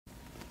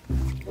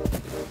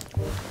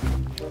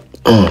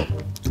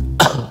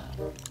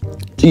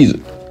Jesus.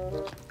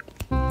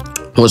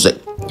 One sec.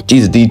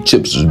 Jesus, these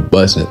chips was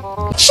busting.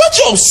 Shut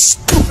your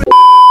stupid.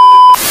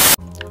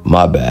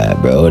 My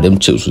bad, bro. Them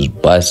chips was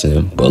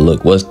busting. But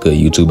look, what's good,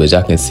 YouTube? As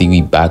y'all can see,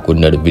 we back with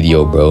another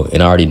video, bro.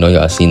 And I already know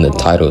y'all seen the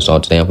title. So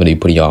today I'm gonna be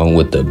putting y'all on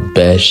with the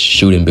best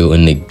shooting build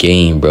in the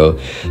game, bro.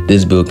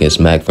 This build can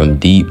smack from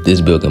deep.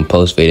 This build can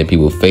post fade in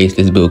people's face.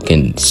 This build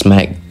can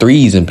smack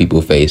threes in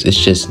people's face. It's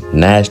just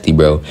nasty,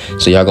 bro.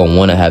 So y'all gonna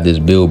wanna have this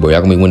build, bro.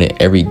 Y'all gonna be winning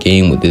every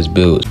game with this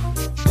build.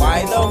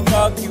 Why the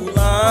fuck you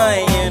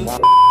lying?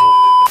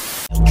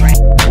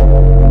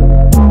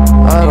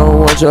 I don't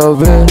want your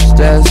bitch,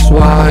 that's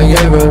why I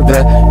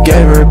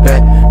gave her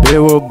back. They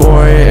were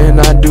boring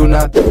and I do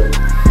not.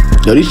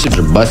 Yo, these chips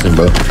are busting,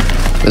 bro.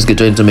 Let's get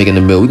straight into making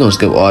the build. We gonna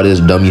skip all this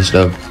dummy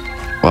stuff.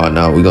 Oh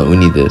no, we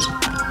need this.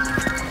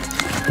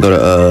 Go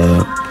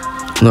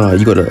to no,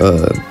 you go to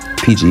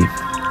PG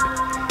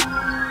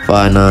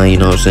 5'9", you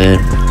know what I'm saying?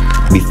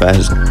 Be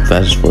fast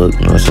as fuck,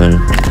 you know what I'm saying?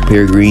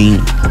 Pure green,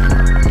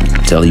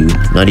 tell you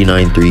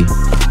 99.3,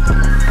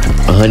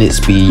 100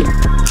 speed.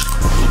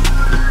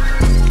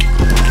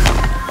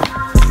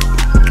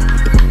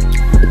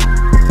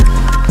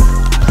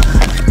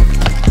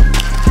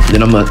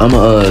 Then I'm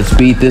gonna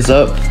speed this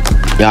up.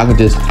 Y'all can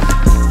just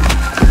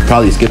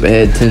probably skip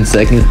ahead 10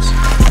 seconds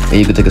and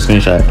you can take a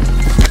screenshot.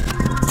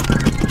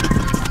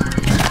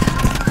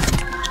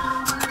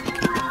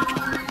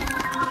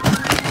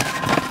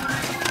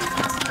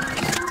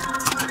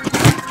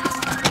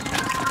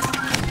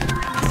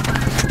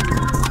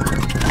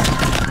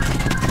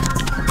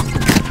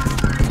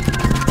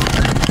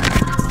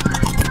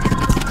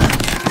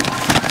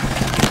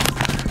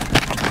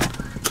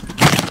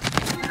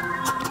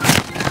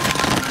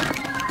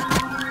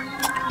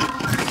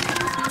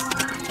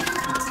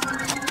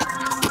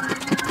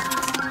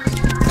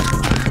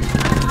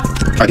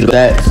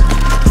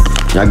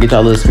 Stats. Y'all get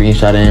y'all little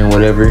screenshot in,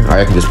 whatever. Or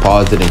I can just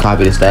pause it and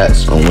copy the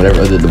stats on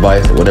whatever other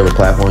device or whatever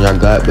platform y'all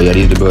got. But yeah,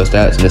 these are the build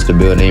stats, and this is the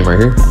build name right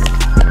here.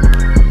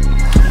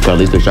 So at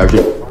least the sharp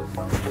shit.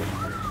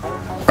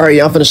 Alright,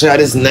 y'all finna show y'all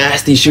this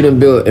nasty shooting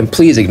build. And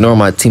please ignore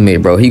my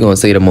teammate, bro. He gonna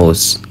say the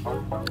most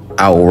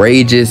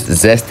outrageous,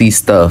 zesty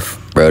stuff.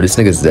 Bro, this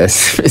nigga's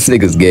this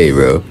nigga's gay,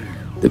 bro.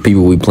 The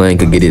people we playing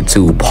could get it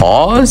too.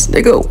 Pause?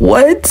 Nigga,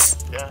 what?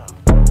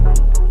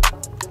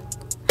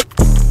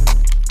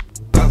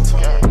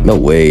 No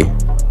way.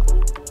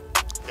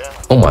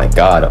 Oh my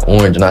god, an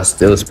orange and I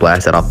still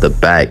splashed that off the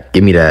back.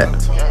 Give me that.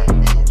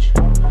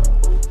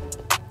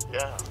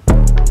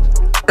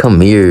 Come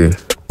here.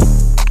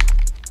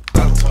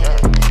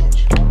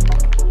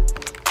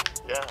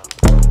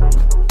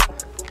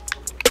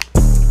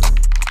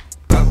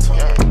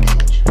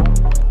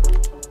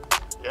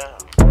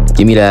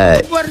 Give me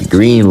that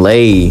green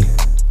lay.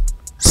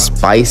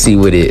 Spicy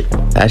with it.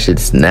 That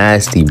shit's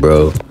nasty,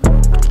 bro.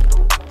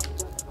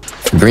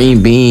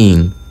 Green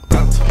bean.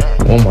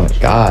 Oh my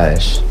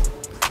gosh.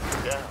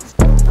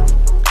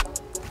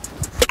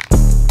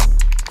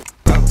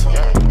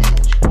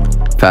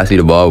 Pass me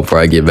the ball before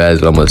I get mad,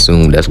 but I'm gonna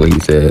assume that's what he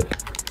said.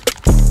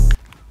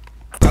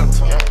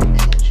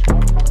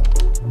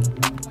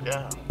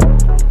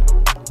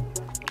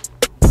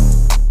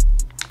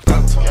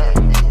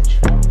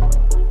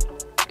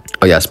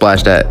 Oh yeah,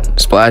 splash that.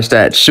 Splash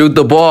that. Shoot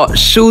the ball.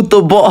 Shoot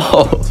the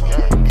ball.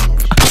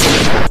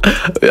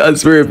 I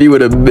swear if he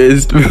would have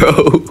missed,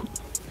 bro.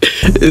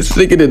 This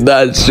nigga did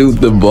not shoot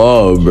the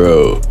ball,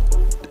 bro.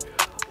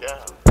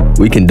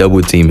 We can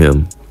double team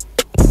him.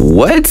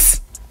 What?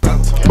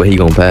 But he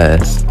gonna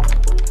pass.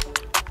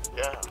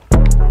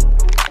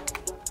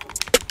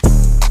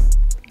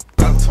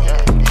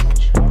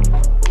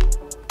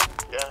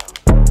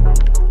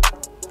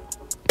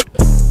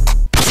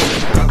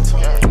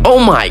 Oh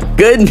my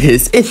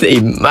goodness, it's a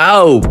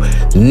mouth.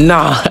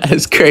 Nah,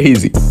 that's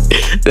crazy.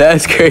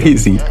 That's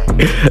crazy.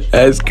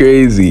 That's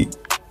crazy.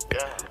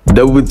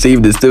 Double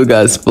team that still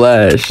got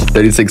splash.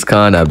 36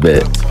 con, I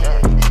bet.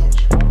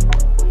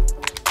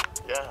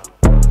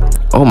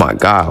 Oh my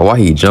god, why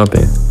he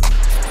jumping?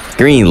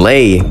 Green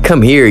lay,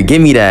 come here,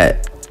 give me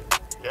that.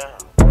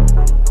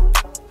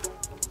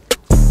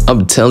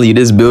 I'm telling you,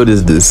 this build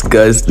is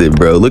disgusting,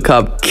 bro. Look how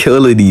I'm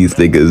killing these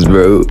niggas,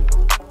 bro.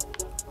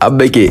 I'm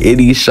making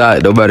any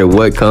shot, no matter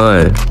what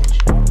kind.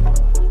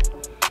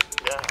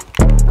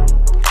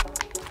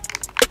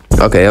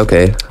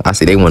 Okay. I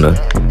see they want to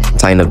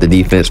tighten up the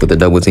defense with the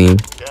double team.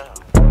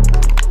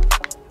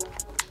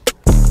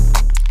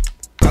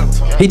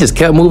 He just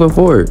kept moving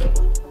forward.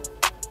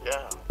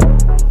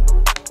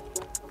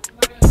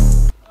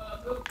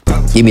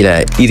 Give me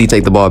that. Easy,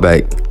 take the ball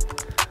back.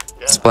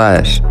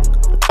 Splash.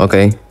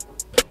 Okay.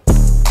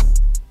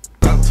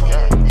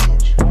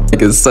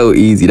 It's so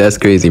easy. That's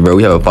crazy, bro.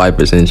 We have a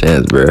 5%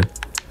 chance, bro.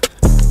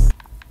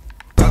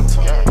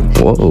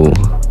 Whoa.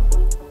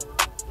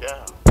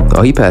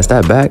 Oh, he passed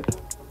that back.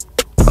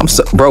 I'm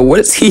so, bro. What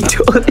is he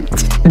doing?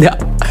 Nah,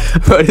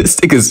 bro, this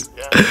nigga's.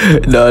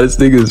 Nah, this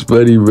nigga's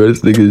funny, bro.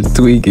 This nigga's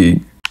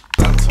tweaking.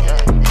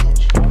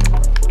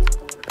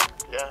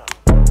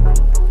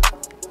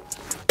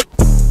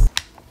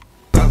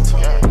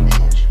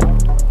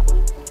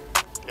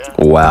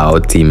 Wow,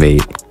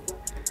 teammate.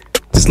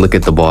 Just look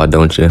at the ball,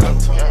 don't you?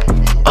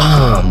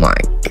 Oh my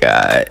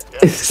god.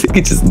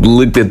 He just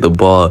looked at the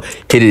ball,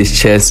 hit his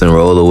chest, and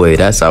roll away.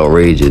 That's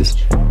outrageous.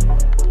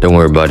 Don't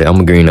worry about it. I'm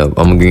gonna green up.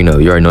 I'm gonna green up.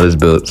 You already know this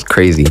build's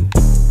crazy.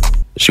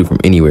 Shoot from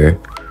anywhere.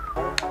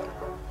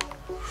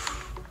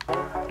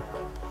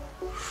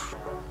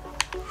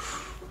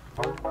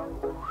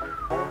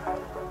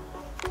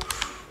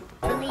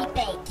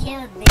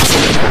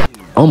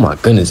 Oh my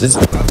goodness, this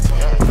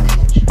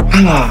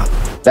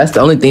that's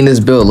the only thing this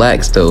build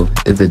lacks though,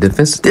 is the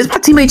defense. Did my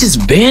teammate just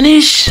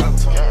vanish?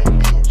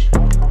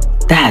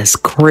 That's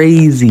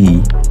crazy.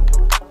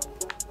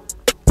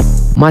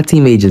 My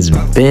teammate just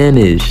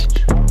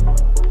vanished.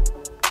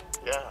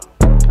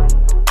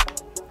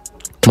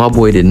 My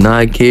boy did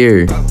not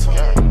care.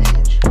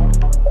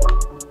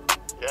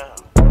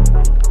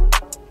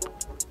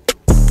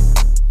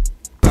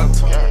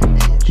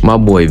 My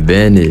boy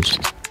vanished.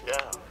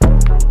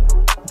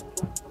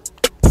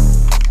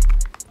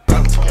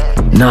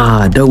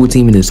 Nah, double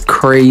teaming is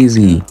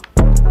crazy.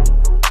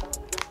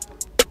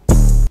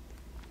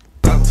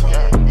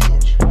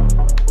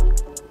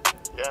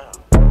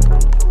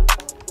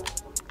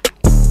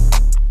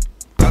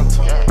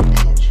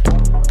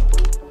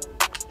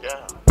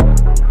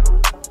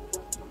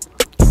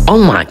 Oh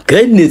my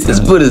goodness, this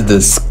build is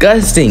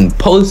disgusting.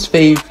 Post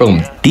fade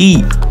from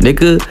deep,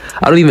 nigga.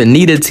 I don't even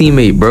need a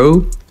teammate,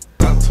 bro.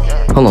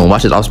 Hold on,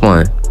 watch this off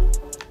spawn.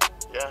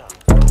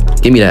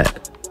 Give me that.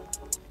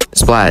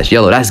 Splash,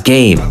 yellow, that's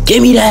game.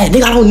 Give me that,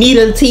 nigga. I don't need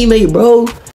a teammate, bro.